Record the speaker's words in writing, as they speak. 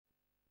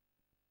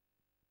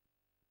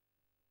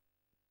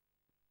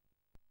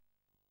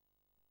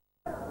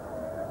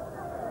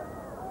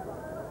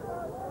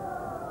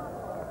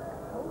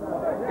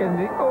in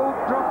the... Oh,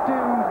 dropped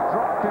him.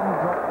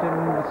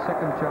 The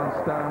second chance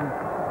down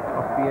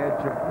off the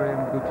edge of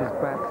Graham Gooch's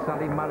bat.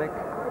 Sally Malik.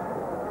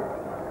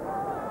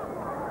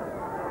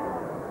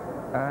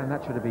 And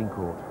that should have been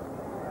caught.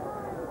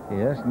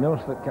 Yes, no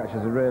slip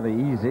catches are really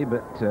easy,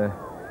 but,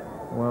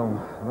 well,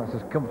 that's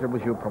as comfortable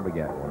as you'll probably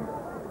get one.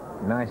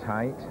 Nice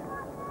height.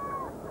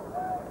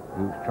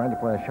 He was trying to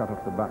play a shot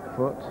off the back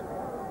foot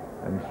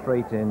and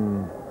straight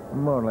in,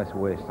 more or less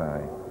waist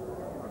high.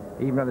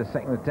 Even had a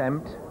second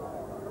attempt,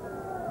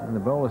 and the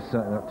bowler's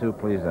certainly not too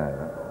pleased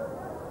either.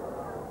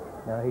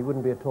 No, he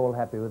wouldn't be at all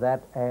happy with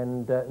that,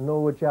 and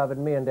nor would Javed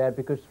Miandad,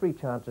 because 3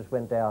 chances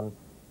went down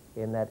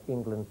in that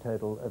England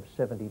total of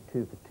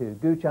 72 for 2.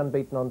 Gooch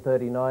unbeaten on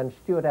 39,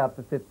 Stewart out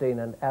for 15,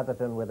 and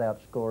Atherton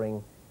without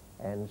scoring,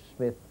 and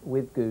Smith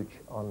with Gooch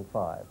on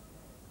 5.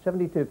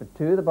 72 for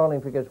 2. The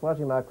bowling figures,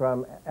 WASIM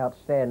AKRAM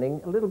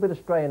outstanding. A little bit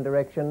astray in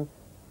direction,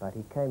 but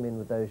he came in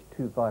with those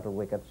 2 vital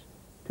wickets.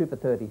 2 for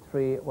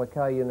 33.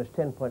 Wakar Yunus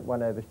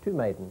 10.1 overs, 2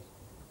 maidens,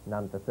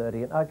 none for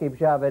 30. And AKRAM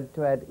JAVED,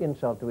 to add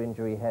insult to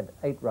injury, had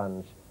 8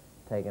 runs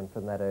taken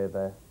from that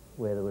over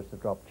where there was the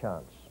drop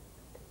chance.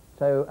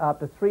 So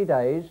after 3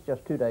 days,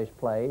 just 2 days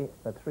play,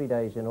 but 3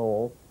 days in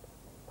all,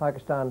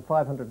 Pakistan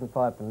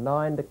 505 for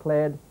 9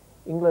 declared,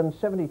 England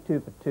 72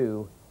 for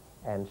 2,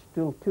 and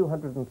still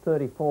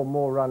 234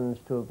 more runs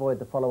to avoid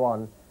the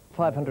follow-on.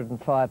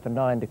 505 for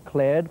 9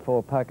 declared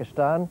for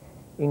Pakistan,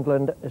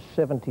 England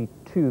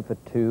 72 for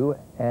 2,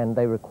 and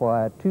they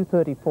require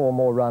 234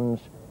 more runs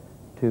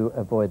to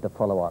avoid the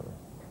follow-on.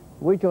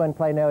 We join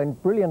play now in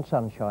brilliant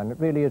sunshine. It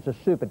really is a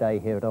super day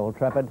here at Old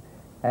Trafford,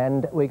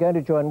 and we're going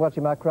to join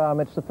WASIM AKRAM.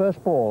 It's the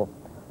first ball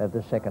of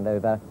the second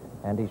over,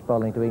 and he's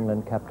bowling to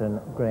England captain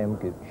Graham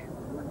Gooch.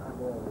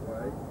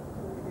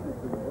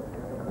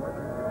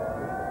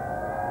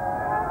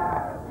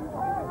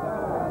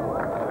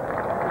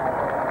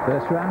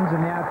 First runs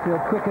in the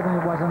outfield quicker than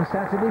it was on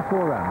Saturday,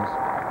 4 runs.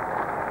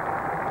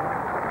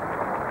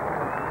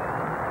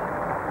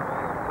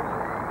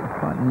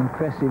 Quite an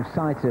impressive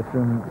sighter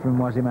from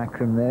WASIM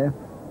AKRAM there.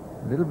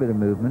 A little bit of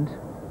movement.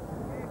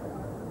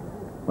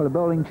 Well, a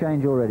bowling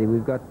change already.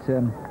 We've got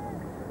AKRAM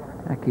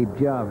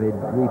JAVED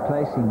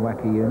replacing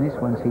Wakar Yunus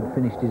once he'd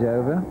finished his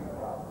over.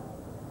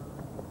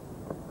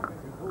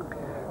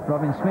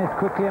 Robin Smith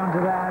quickly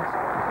onto that.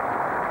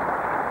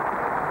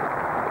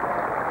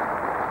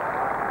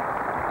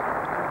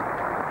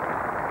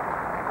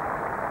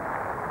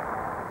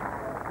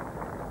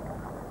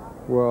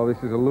 Well, this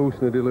is a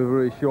loosener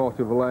delivery, short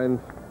of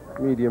length,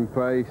 medium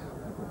pace,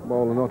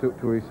 bowler not up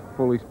to his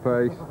fullest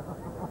pace,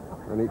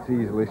 and it's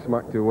easily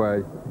smacked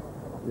away.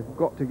 You've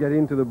got to get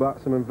into the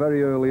batsman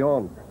very early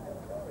on,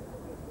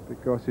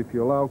 because if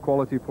you allow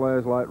quality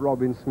players like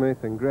Robin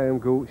Smith and Graham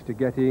Gooch to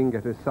get in,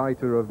 get a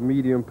sighter of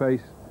medium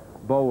pace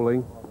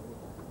bowling,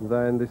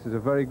 then this is a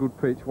very good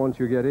pitch once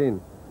you get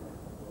in.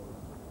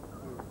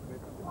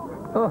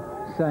 Oh,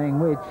 saying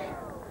which,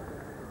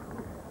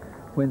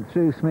 went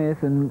through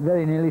Smith and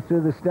very nearly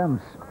through the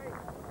stumps.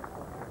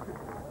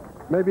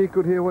 Maybe he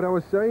could hear what I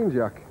was saying,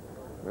 Jack,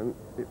 and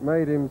it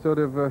made him sort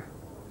of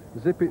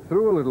zip it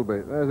through a little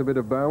bit. There's a bit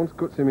of bounce,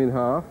 cuts him in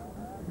half.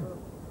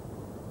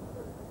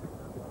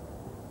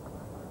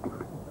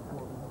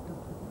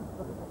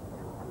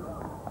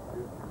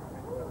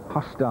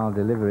 Hostile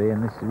delivery,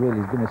 and this really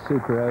has been a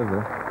super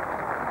over.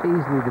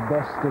 Easily the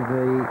best of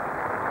the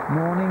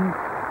morning.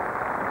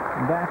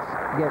 That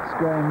gets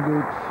Graham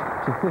Gooch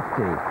to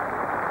 50.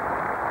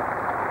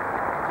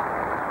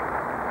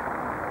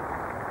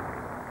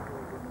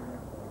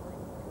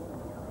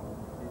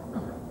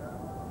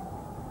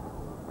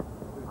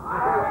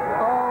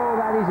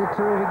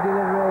 Terrific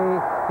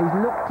delivery. He's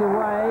looked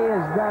away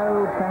as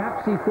though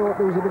perhaps he thought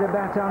there was a bit of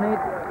bat on it,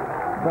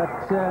 but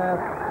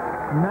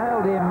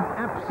nailed him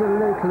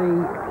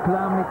absolutely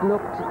plumb. It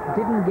looked,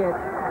 didn't get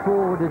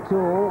forward at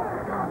all.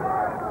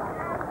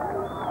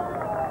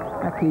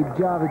 AKRAM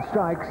JAVED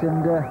strikes,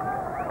 and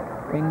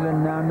England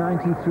now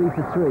 93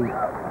 for 3.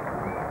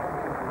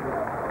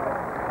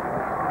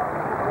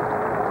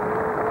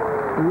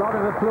 A lot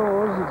of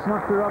applause. It's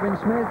not for Robin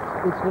Smith,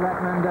 it's for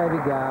that man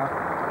David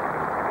Gower.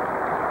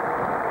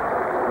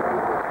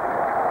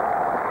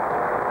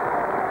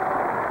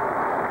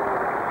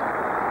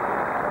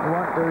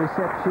 What the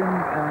reception,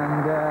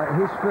 and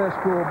his first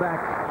ball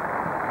back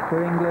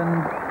for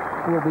England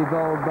will be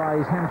bowled by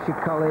his Hampshire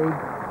colleague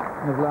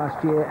of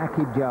last year,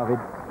 AKRAM JAVED.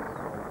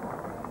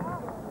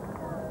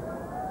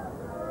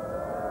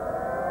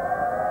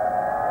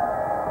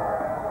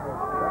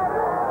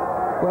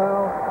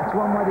 Well, it's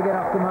one way to get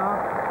off the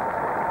mark.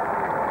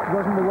 It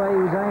wasn't the way he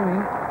was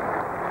aiming.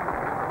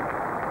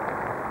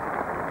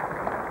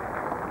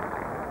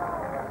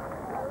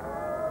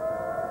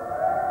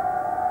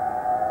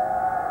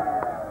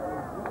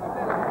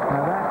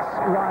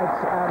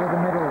 Out of the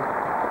middle,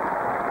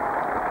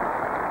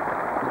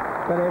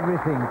 but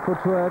everything,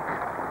 footwork,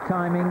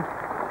 timing,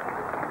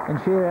 and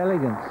sheer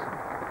elegance.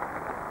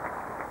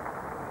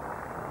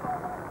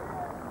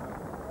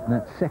 And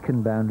that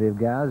second boundary of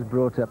Gower's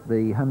brought up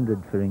the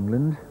 100 for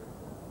England.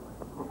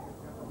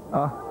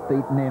 Oh,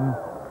 beaten him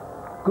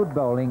good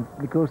bowling,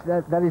 because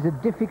that is a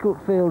difficult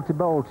field to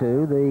bowl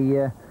to.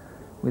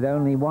 With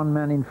only one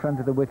man in front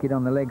of the wicket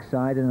on the leg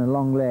side and a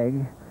long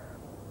leg,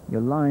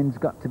 your line's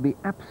got to be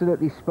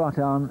absolutely spot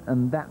on,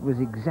 and that was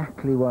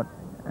exactly what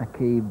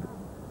AKRAM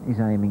is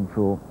aiming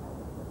for.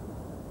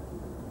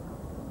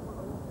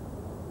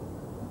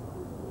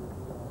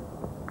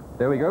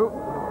 There we go.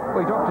 Oh,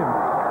 he dropped him.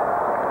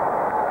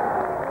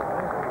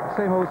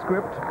 Same old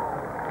script.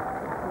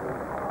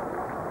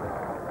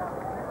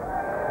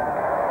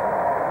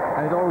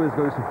 And it always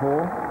goes to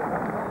 4.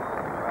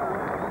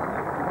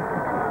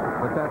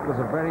 But that was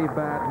a very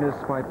bad miss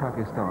by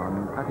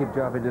Pakistan. AKRAM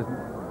JAVED is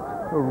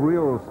a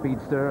real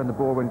speedster, and the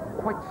ball went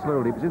quite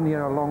slowly. It was in the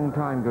air a long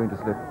time going to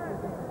slip.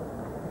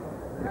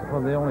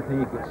 Well, the only thing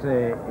you could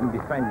say in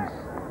defence,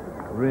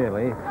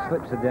 really,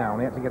 slips are down.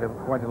 He had to get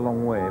quite a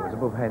long way. It was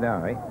above head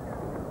high.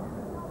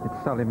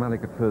 It's Salim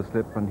Malik at first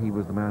slip, and he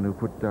was the man who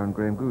put down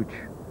Graham Gooch.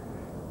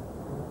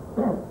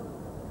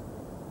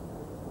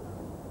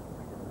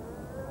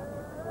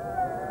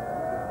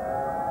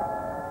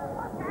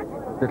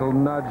 Little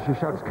nudge, he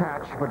shouts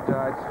catch, but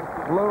it's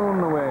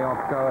blown away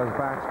off Gower's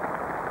bat.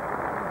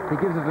 He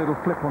gives it a little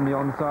flip on the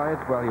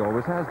onside. Well, he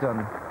always has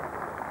done.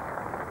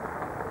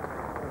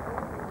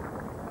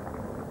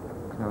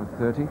 It's now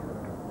 30.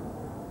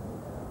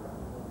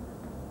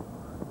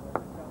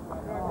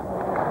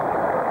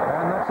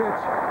 And that's it.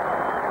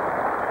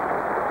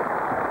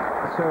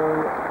 So,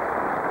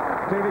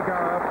 David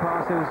Gower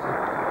passes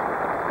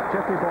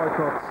Geoffrey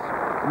Boycott's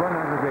run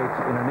aggregate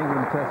in an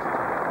England Test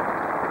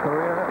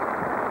career.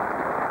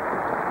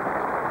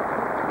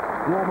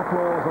 Warm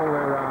applause all the way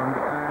around,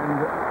 and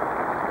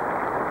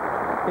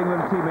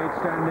England teammates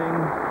standing,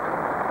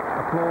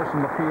 applause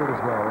from the field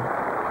as well.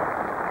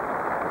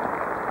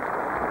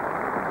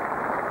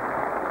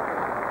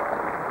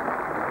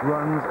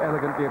 Runs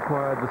elegantly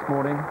acquired this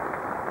morning,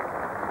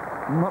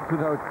 not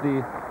without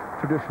the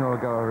traditional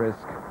Gower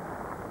risk.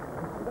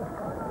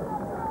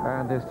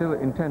 And they're still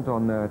intent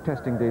on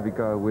testing David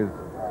Gower with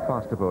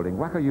faster bowling.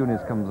 Waqar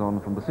Younis comes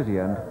on from the city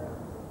end.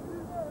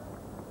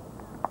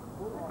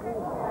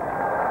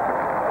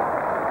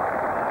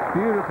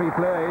 Beautifully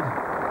played.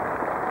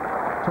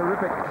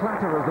 Terrific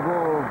clatter as the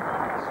ball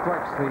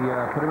strikes the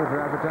perimeter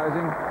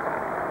advertising.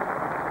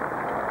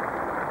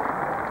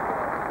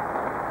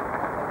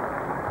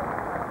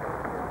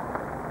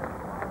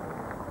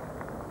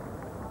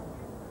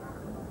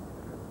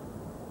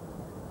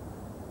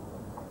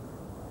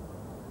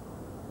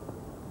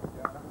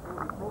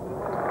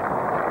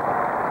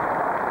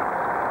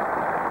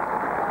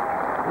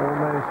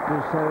 Almost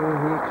as though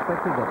he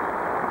expected it.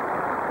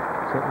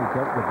 Certainly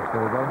dealt with the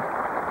ball though.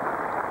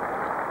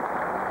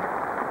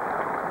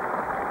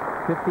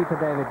 50 for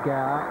David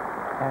Gower,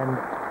 and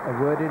a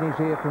word in his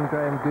ear from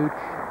Graham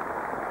Gooch.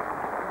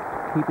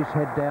 Keep his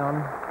head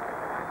down.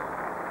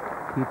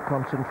 Keep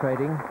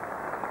concentrating.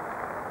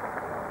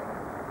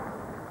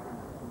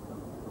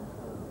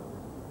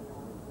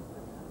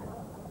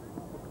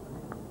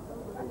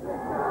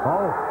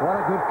 Oh, what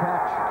a good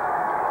catch.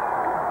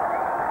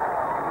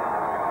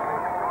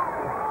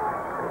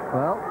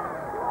 Well,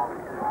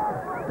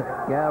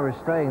 Gower is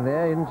staying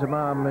there.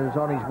 Inzamam is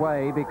on his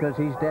way because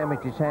he's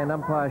damaged his hand.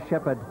 Umpire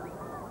Shepherd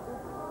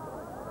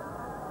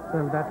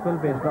Well, that will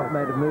be. has not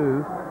made a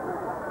move.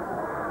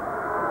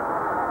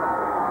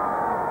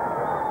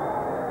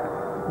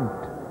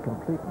 Didn't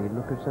completely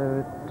look as though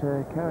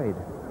it carried.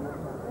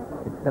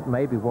 That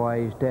may be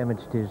why he's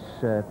damaged his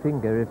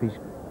finger. If his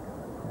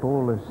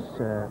ball is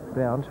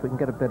bounced, we can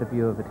get a better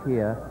view of it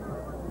here.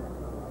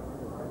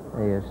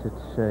 Yes,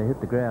 it's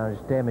hit the ground.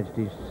 It's damaged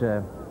his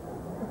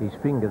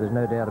finger. There's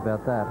no doubt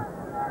about that.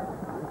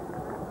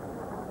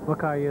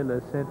 Waqar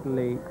Younis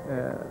certainly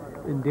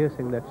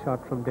inducing that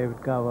shot from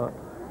David Gower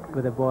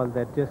with a ball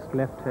that just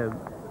left him,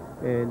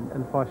 and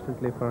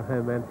unfortunately for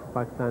him and for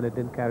Pakistan, it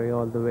didn't carry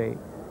all the way.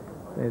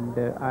 And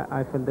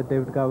I felt that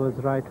David Gower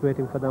was right,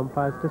 waiting for the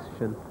umpire's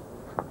decision.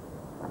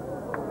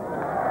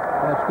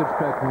 That's good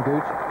stroke from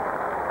Gooch.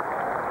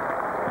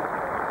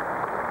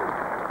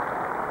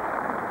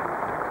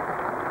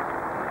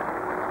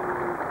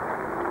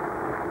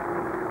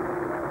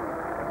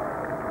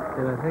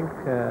 And I think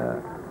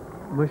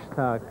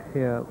Mushtaq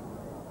here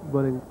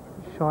bowling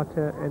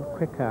shorter and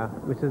quicker,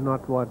 which is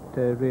not what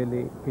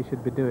really he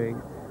should be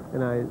doing.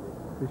 And I'm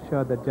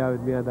sure that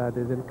Javed Miandad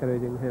is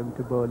encouraging him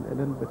to bowl a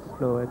little bit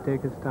slower,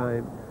 take his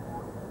time,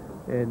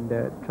 and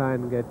try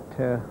and get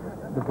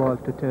the ball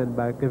to turn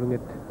back, giving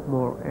it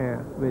more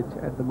air, which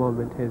at the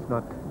moment he's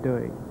not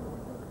doing.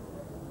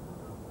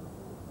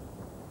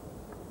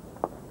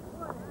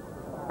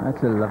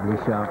 That's a lovely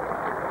shot.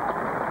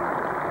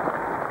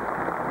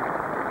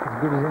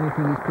 As good as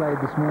anything he's played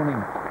this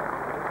morning.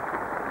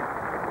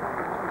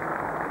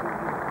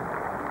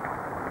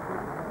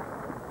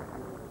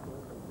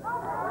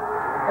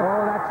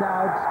 Oh, that's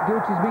out.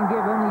 Gooch has been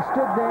given. He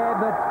stood there,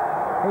 but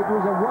it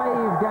was a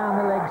wave down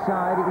the leg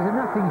side. It was a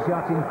nothing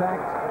shot, in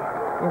fact.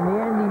 In the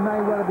end, he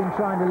may well have been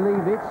trying to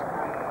leave it.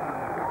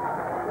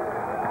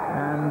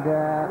 And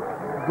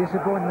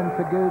disappointment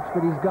for Gooch,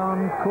 but he's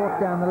gone, caught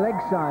down the leg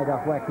side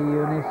off Wacker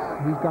Younis.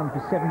 He's gone for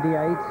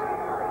 78,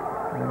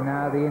 and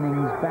now the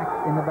innings back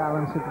in the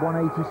balance at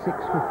 186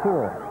 for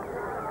 4.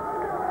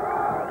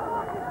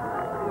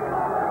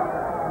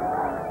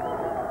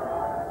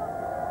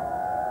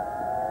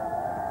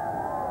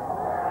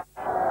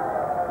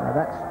 Now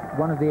that's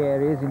one of the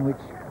areas in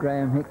which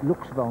Graham Hick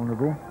looks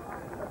vulnerable.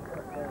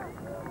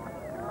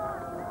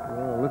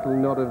 Well, a little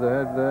nod of the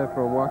head there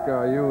from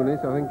Wacker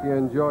Younis. I think he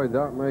enjoyed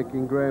that,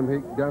 making Graham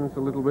Hick dance a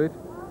little bit.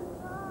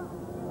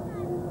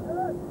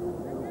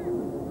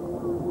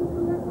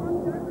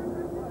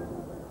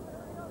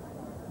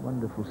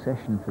 Wonderful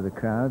session for the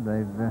crowd.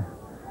 They've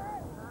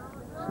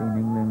seen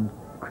England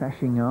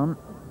crashing on.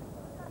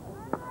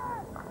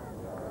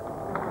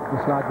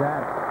 Just like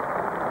that.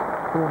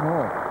 4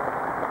 more.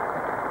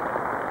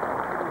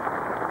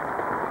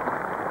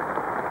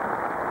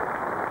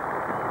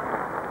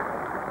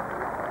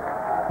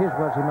 Here's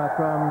WASIM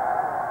AKRAM.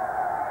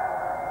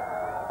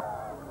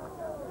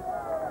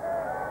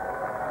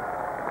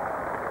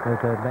 The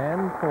third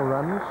man, 4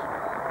 runs.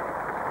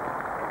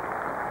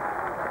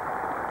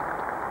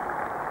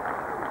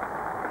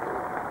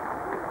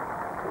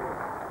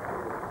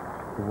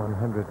 The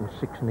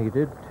 106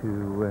 needed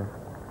to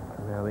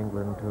allow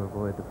England to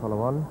avoid the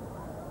follow-on.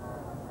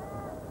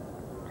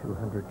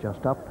 200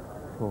 just up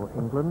for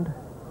England.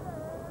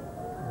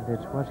 And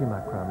it's WASIM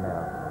AKRAM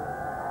now.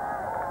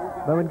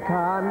 Moin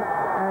Khan,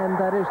 and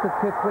that is the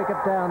 5th wicket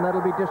down.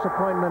 That'll be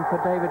disappointment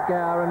for David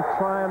Gower and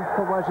triumph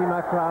for WASIM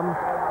AKRAM.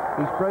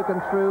 He's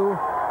broken through,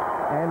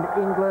 and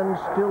England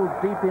still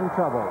deep in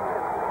trouble.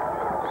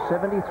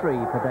 73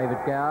 for David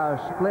Gower, a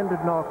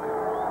splendid knock,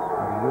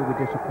 and he will be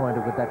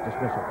disappointed with that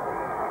dismissal.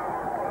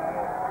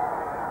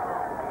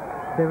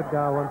 David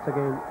Gower once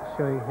again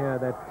showing here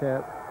that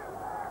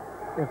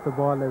if the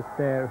ball is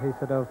there, he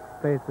sort of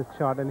plays the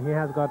shot, and he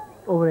has got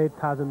over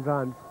 8,000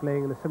 runs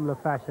playing in a similar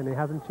fashion. He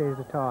hasn't changed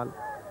at all,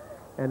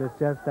 and it's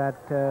just that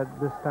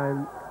this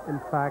time, in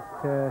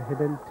fact, he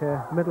didn't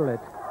middle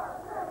it.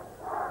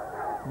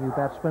 New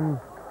batsman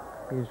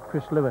is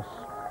Chris Lewis.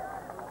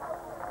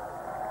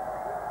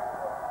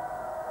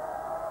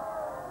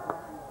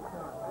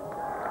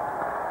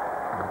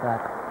 And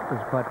that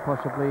is quite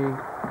possibly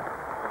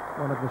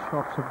one of the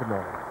shots of them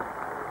all.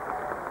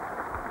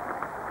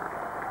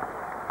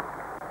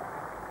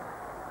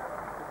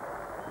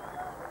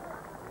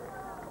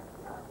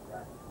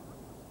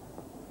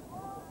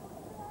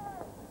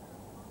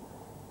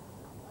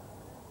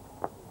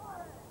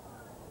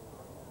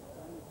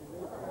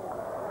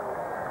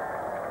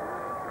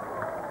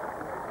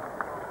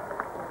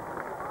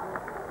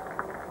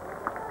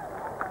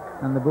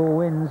 And the ball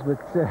wins, but,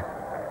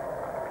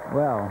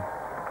 well,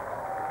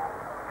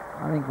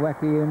 I think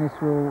Wacker Younis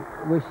will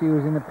wish he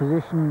was in a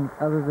position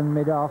other than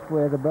mid-off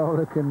where the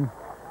bowler can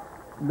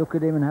look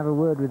at him and have a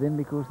word with him,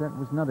 because that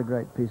was not a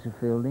great piece of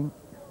fielding.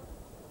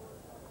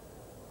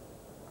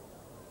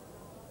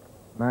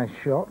 Nice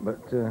shot,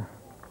 but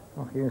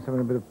Wacker Younis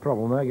having a bit of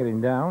problem there getting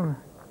down.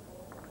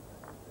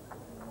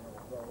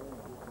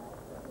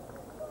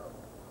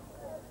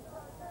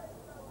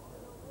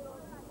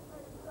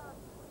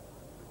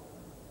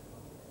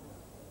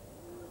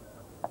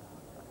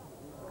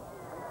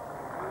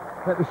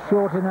 That was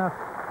short enough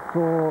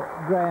for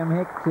Graham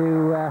Hick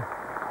to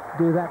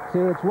do that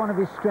too. It's one of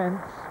his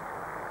strengths.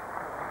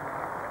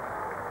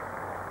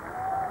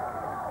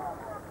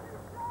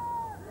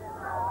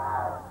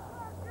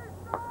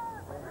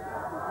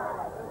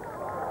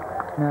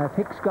 Now, if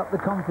Hick's got the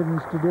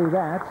confidence to do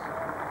that,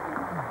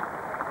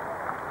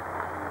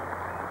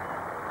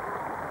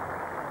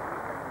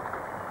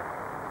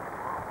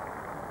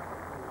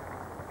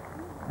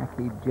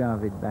 AKRAM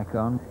JAVED back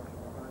on.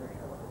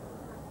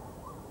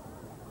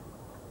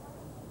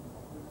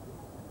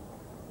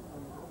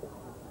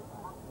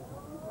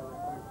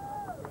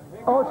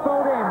 Oh, it's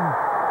bowled in.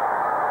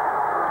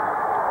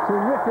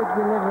 Terrific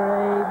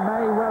delivery.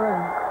 May well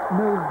have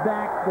moved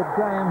back, but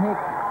Graham Hick,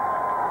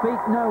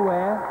 feet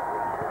nowhere.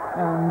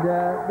 And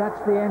that's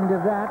the end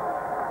of that.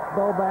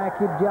 Bowled by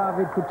AKRAM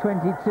JAVED for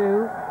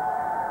 22.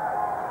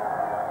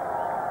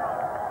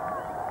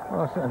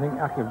 Well, I certainly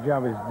think AKRAM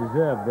JAVED's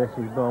deserved this.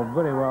 He's bowled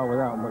very well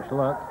without much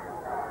luck.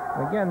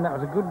 And again, that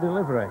was a good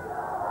delivery.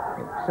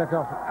 It set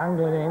off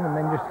angling in and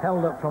then just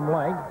held up from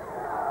leg.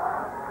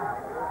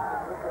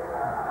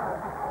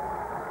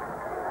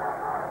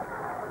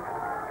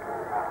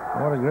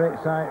 What a great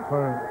sight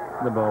for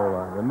the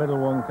bowler. The middle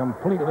one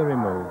completely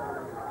removed.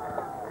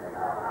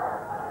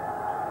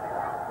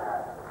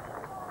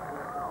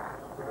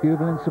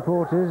 Jubilant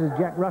supporters as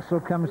Jack Russell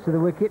comes to the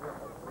wicket.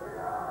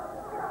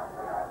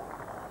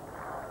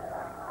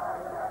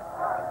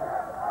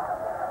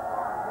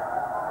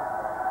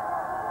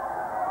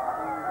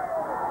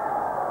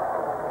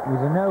 It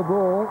was a no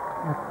ball,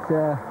 but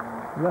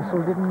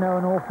Russell didn't know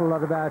an awful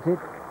lot about it.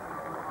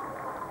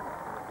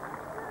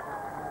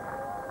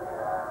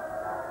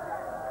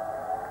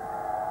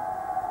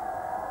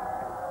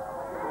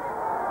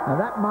 Now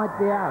that might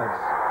be out.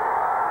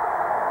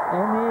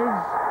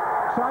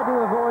 Eniz tried to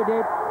avoid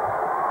it.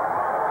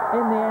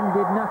 in the end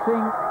did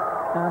nothing.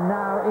 And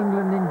now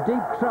England in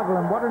deep trouble.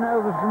 And what an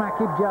over from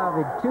AKRAM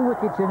JAVED. 2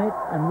 wickets in it,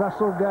 and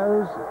Russell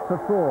goes for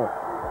 4.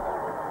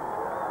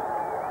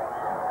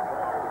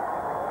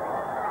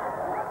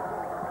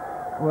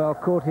 Well,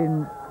 caught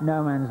in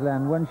no man's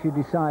land. Once you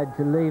decide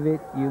to leave it,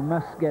 you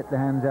must get the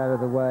hands out of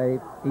the way.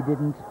 He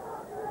didn't.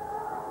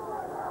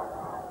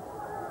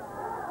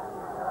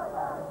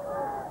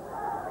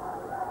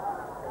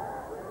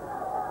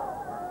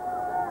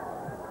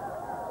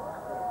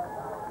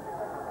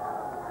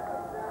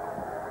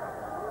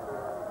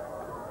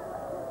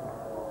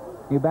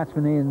 New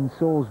batsman Ian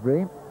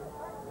Salisbury,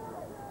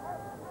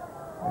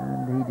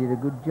 and he did a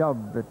good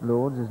job at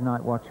Lord's as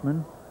night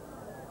watchman.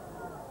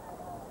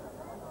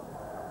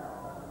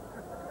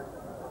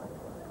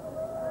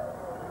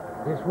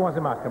 This was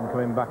AKRAM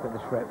coming back at the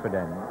Stretford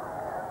end.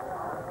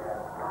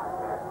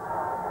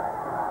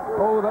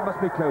 Oh, that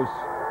must be close.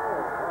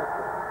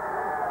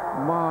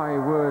 My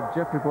word,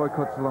 Geoffrey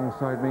Boycott's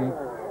alongside me.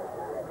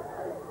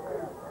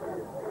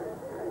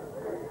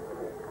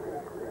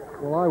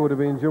 Well, I would have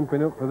been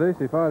jumping up for this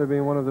if I'd have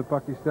been one of the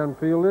Pakistan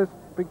fielders.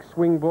 Big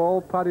swing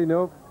ball, padding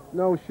up,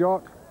 no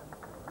shot.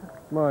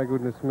 My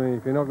goodness me,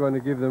 if you're not going to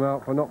give them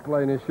out for not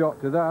playing a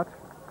shot to that.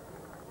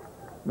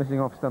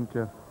 Missing off stump,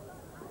 Jeff.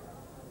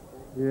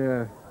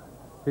 Yeah,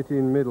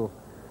 hitting middle.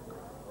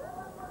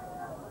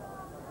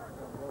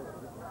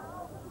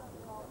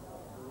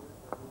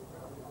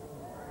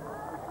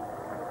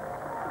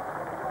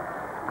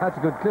 That's a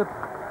good clip.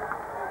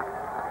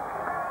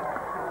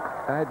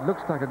 It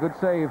looks like a good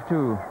save,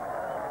 too.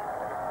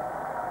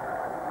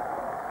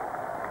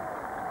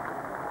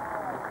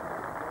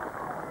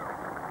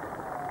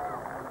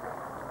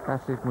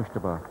 Asif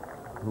Mushtaba,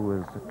 who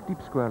was a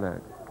deep square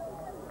leg.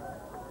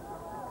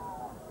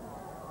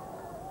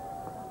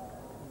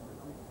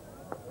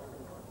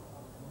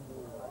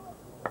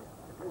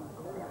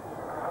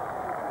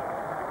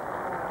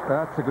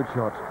 That's a good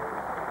shot.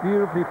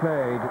 Beautifully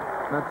played.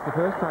 That's the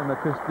first time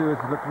that Chris Lewis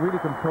has looked really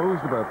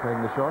composed about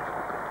playing the shot.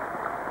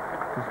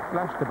 He's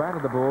flashed the bat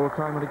at the ball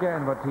time and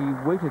again, but he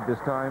waited this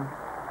time.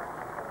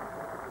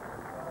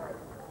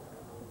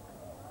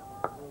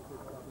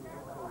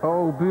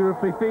 Oh,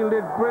 beautifully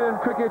fielded,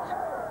 brilliant cricket.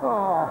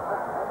 Oh,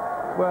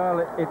 well,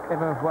 if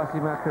ever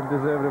WASIM AKRAM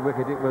deserved a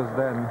wicket, it was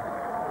then.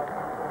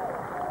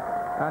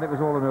 And it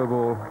was all a no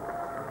ball.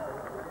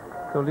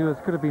 So Lewis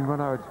could have been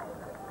run out.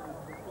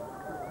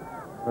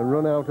 And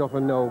run out off a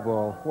no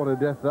ball. What a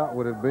death that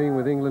would have been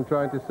with England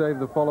trying to save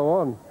the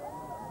follow-on.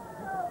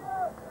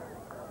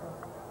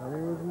 And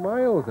he was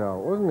miles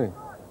out, wasn't he?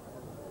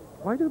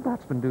 Why do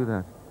batsmen do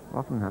that?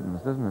 Often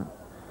happens, doesn't it?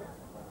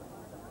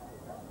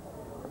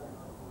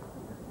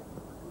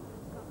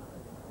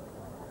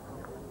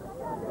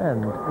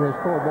 And there's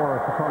 4 more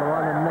to follow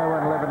on, and no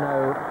one will ever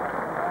know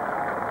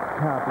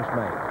how it was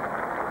made.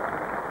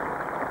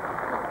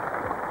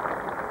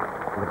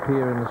 It'll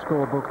appear in the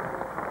scorebook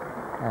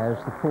as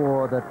the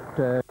 4 that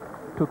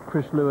took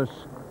Chris Lewis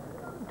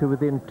to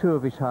within 2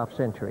 of his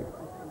half-century.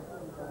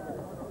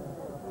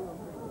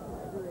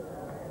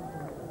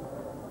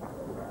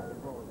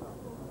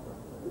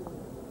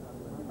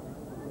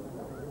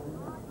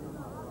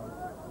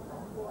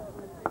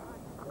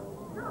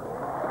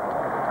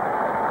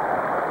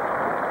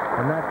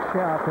 And that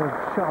shout of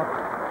shot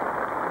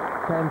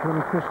came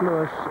from Chris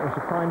Lewis. It was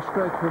a fine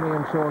stroke from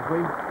Ian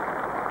Salisbury.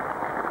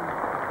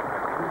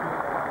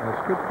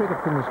 It's good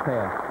cricket from this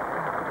pair.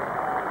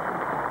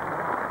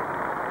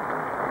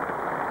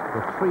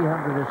 The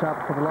 300 is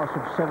up for the loss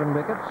of 7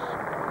 wickets.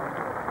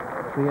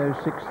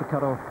 306 the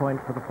cut-off point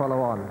for the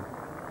follow-on.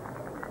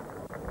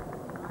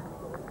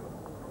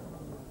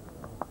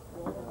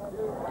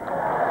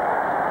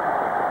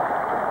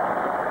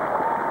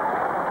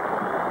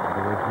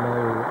 There was no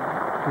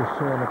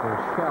discernible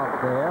shout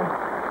there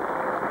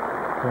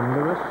from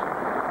Lewis,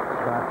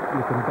 but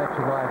you can bet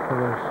your life there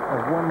was a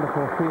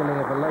wonderful feeling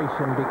of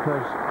elation,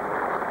 because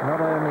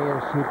not only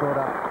has he brought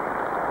up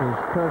his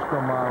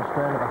personal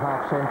milestone of a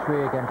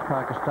half-century against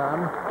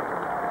Pakistan,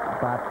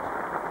 but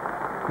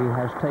he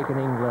has taken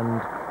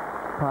England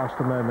past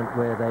the moment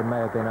where they may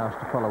have been asked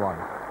to follow on.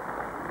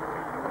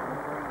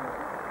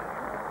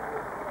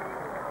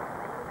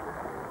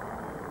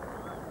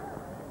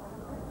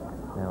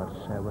 Now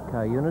it's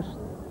Wakar Yunus.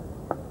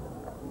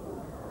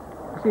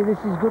 See, this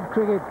is good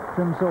cricket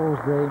from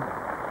Salisbury.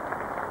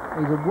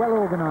 He's a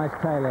well-organised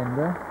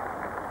tail-ender.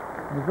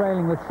 As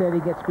Railingworth said, he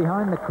gets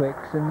behind the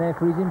quicks, and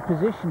therefore he's in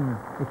position,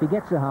 if he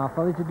gets a half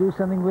volley, to do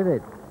something with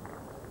it.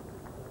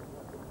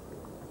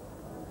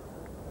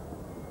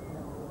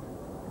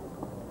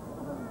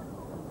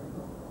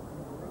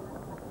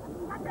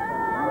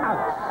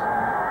 Out!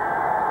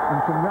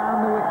 And from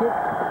round the wicket,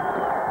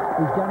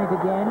 he's done it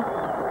again,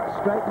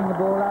 straightening the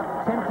ball up,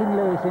 tempting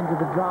Lewis into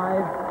the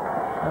drive,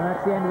 and that's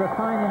the end of a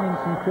fine innings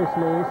from Chris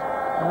Lewis.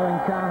 Owen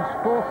Khan's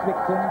 4th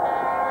victim.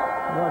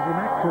 WASIM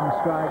AKRAM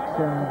strikes,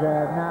 and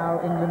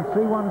now England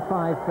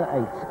 315 for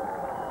 8.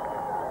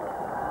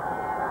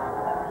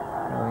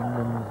 So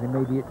England's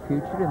immediate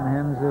future in the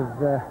hands of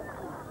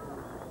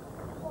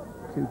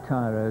Two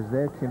tyros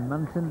there, Tim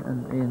Munton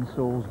and Ian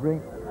Salisbury.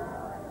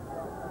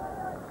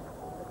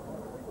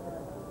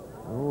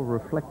 They're all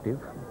reflective.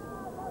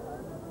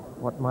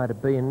 What might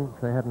have been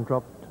if they hadn't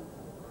dropped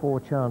 4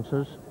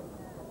 chances.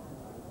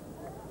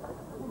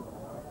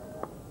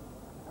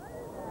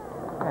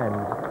 And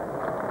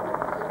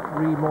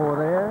 3 more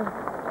there.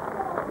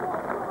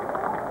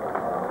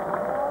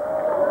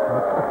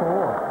 That's the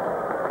 4.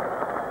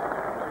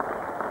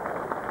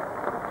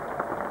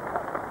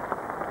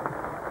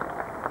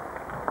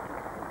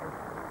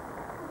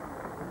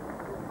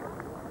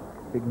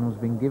 Signal's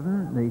been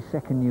given. The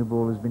second new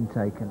ball has been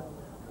taken.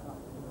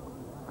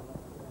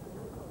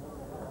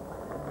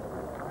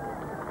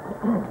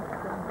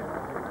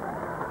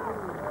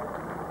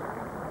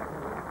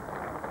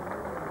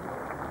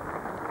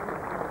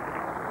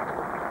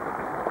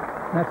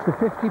 That's the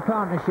 50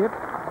 partnership.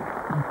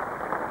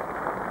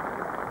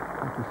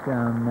 It's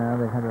down now.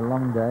 They've had a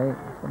long day.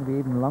 It's going to be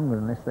even longer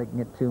unless they can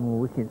get 2 more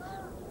wickets.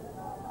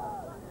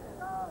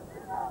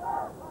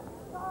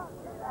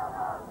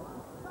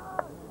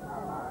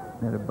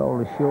 They're a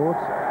bowler short,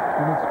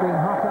 and it's been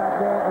hot out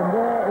there, and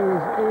there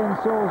is Ian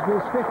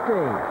Salisbury's 50.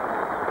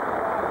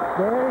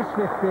 There is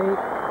 50.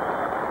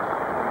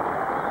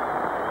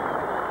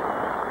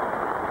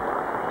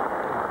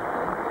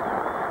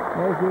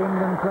 There's the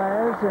England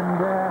players, and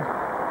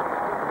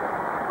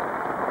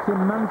Tim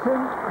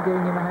Munton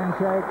giving him a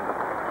handshake.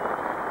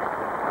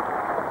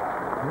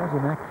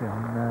 WASIM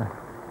AKRAM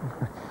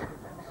has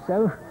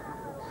got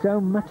so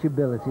much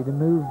ability to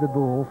move the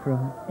ball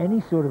from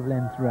any sort of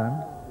length run.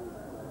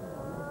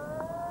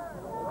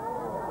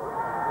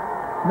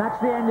 And that's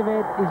the end of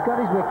it. He's got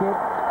his wicket.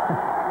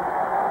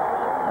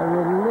 A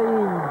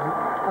relieved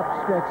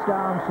upstretched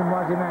arms from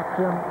WASIM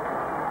AKRAM.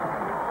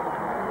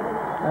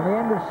 And the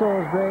end of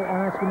Salisbury,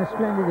 and that's been a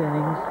splendid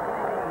innings.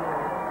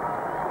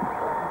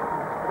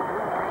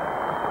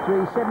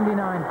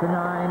 379 for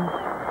 9.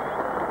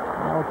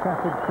 The Old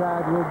Trafford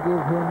crowd will give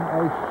him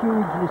a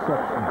huge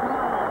reception.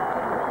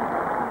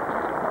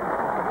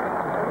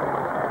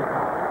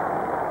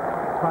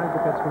 5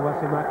 wickets for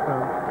WASIM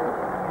AKRAM.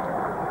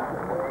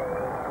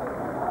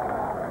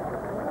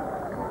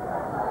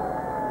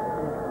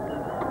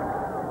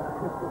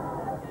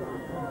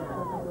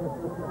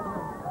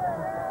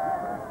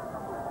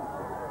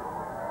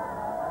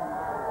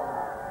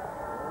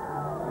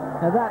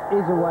 Now that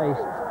is a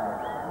waste.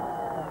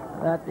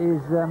 That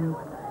is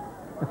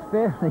a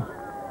fairly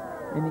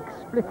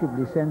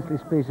inexplicably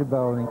senseless piece of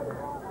bowling. It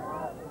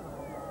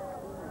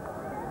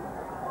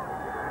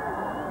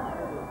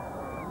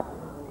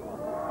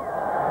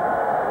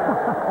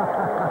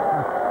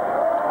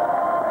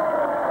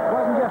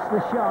wasn't just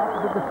the shot,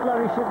 but the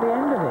flourish at the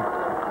end of it.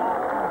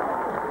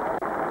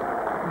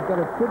 You've got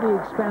a pretty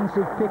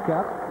expansive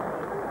pickup,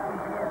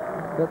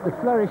 but the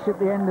flourish at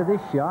the end of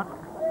this shot.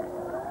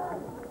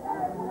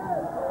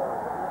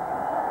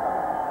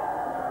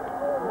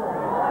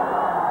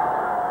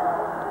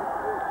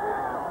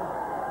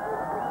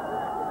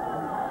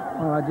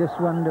 Well, I just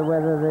wonder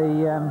whether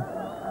the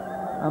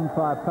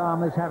umpire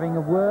Palmer's having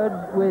a word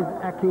with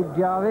AAQIB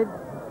JAVED.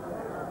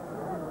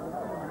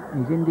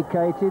 He's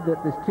indicated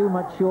that there's too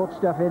much short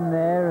stuff in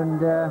there, and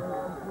the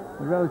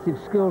relative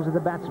skills of the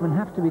batsmen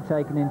have to be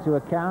taken into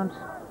account.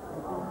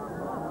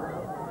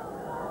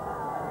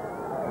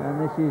 And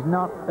this is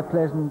not a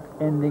pleasant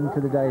ending to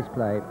the day's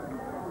play.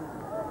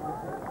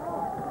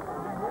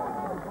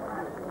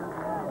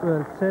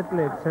 Well,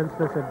 certainly it's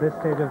senseless at this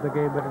stage of the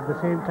game, but at the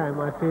same time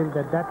I feel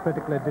that that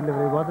particular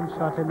delivery wasn't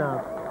short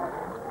enough.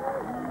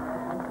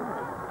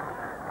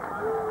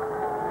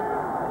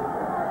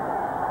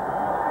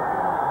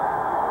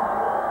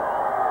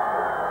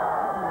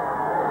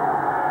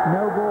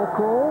 No ball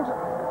called,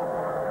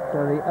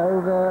 so the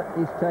over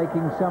is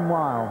taking some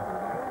while.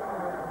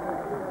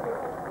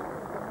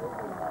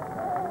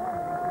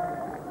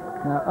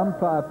 Now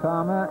umpire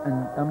Palmer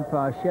and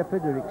umpire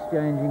Shepherd are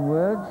exchanging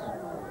words.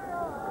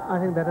 I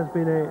think that has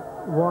been a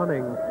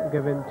warning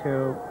given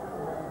to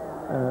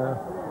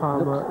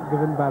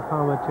given by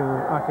Palmer to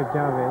AAQIB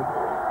JAVED.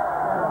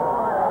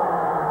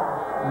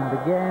 And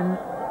again,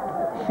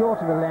 short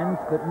of a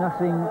length, but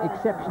nothing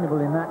exceptional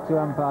in that to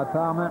umpire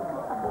Palmer.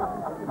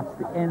 It's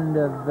the end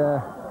of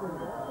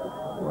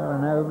well,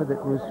 an over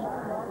that was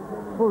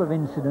full of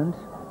incident.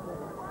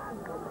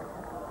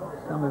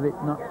 Some of it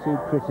not too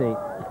pretty.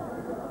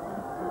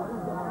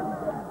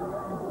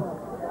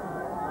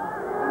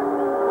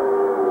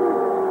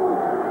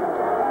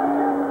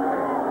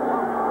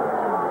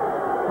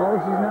 Well,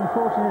 this is an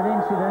unfortunate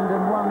incident,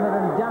 and one that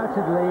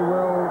undoubtedly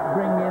will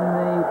bring in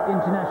the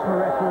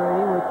international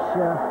referee, which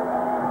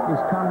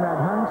is Conrad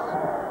Hunt.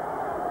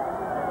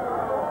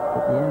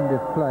 But the end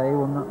of play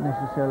will not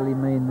necessarily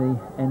mean the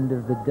end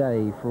of the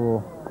day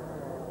for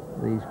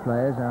these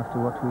players after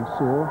what we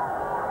saw.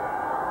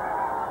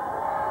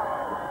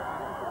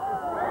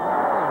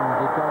 And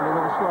he gone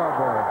with a slow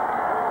ball.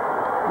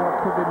 What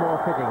could be more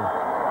fitting?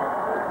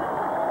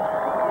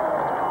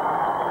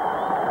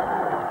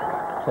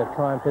 So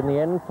triumph in the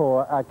end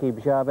for AKRAM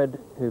JAVED,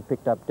 who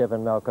picked up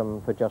Devon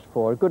Malcolm for just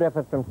 4. A good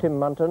effort from Tim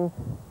Munton,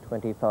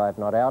 25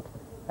 not out.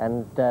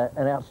 And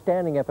an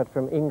outstanding effort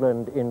from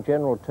England in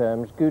general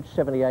terms. Gooch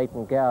 78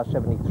 and Gower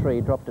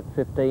 73, dropped at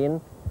 15.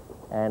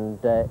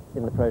 And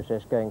in the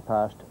process going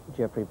past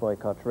Geoffrey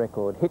Boycott's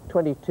record. Hick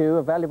 22,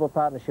 a valuable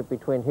partnership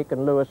between Hick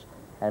and Lewis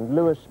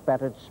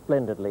batted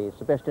splendidly. It's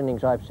the best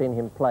innings I've seen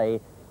him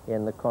play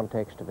in the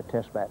context of a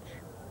test match.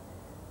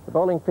 The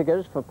bowling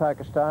figures for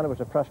Pakistan, it was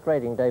a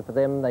frustrating day for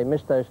them. They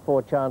missed those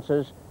 4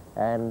 chances,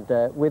 and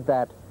with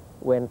that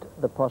went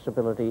the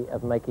possibility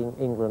of making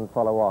England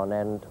follow on,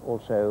 and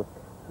also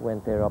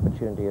went their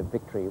opportunity of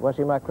victory.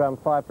 WASIM AKRAM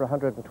 5 for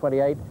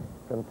 128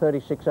 from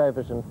 36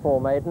 overs and 4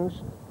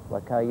 maidens.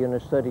 Wakar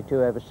Yunus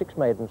 32 overs, 6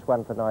 maidens,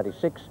 1 for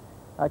 96.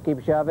 AKRAM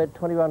JAVED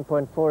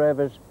 21.4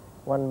 overs,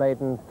 1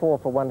 maiden, 4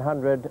 for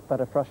 100, but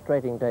a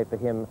frustrating day for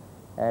him.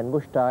 And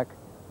Mushtaq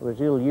was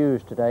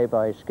ill-used today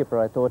by his skipper,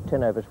 I thought.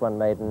 10 overs, 1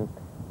 maiden,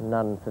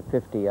 none for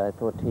 50. I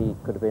thought he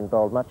could have been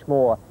bowled much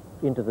more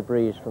into the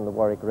breeze from the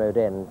Warwick Road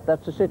end.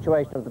 That's the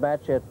situation of the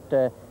match at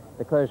the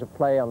close of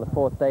play on the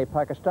 4th day.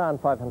 Pakistan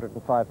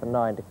 505 for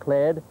 9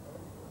 declared,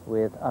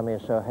 with Amir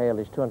Sohail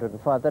is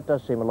 205. That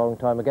does seem a long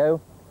time ago.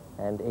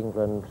 And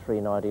England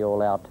 390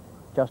 all out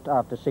just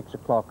after 6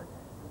 o'clock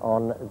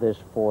on this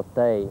 4th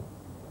day.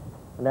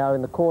 Now,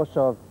 in the course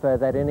of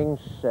that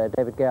innings,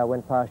 David Gower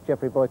went past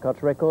Geoffrey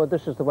Boycott's record.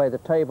 This is the way the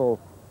table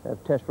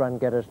of test run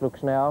getters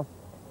looks now.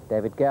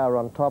 David Gower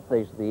on top.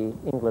 These are the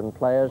England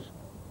players.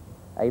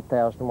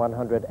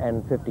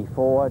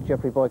 8,154.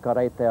 Geoffrey Boycott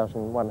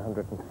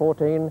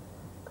 8,114.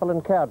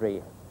 Colin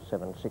Cowdrey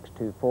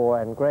 7,624.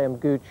 And Graham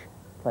Gooch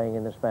playing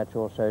in this match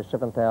also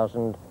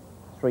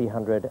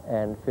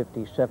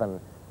 7,357.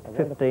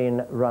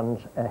 15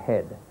 runs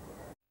ahead.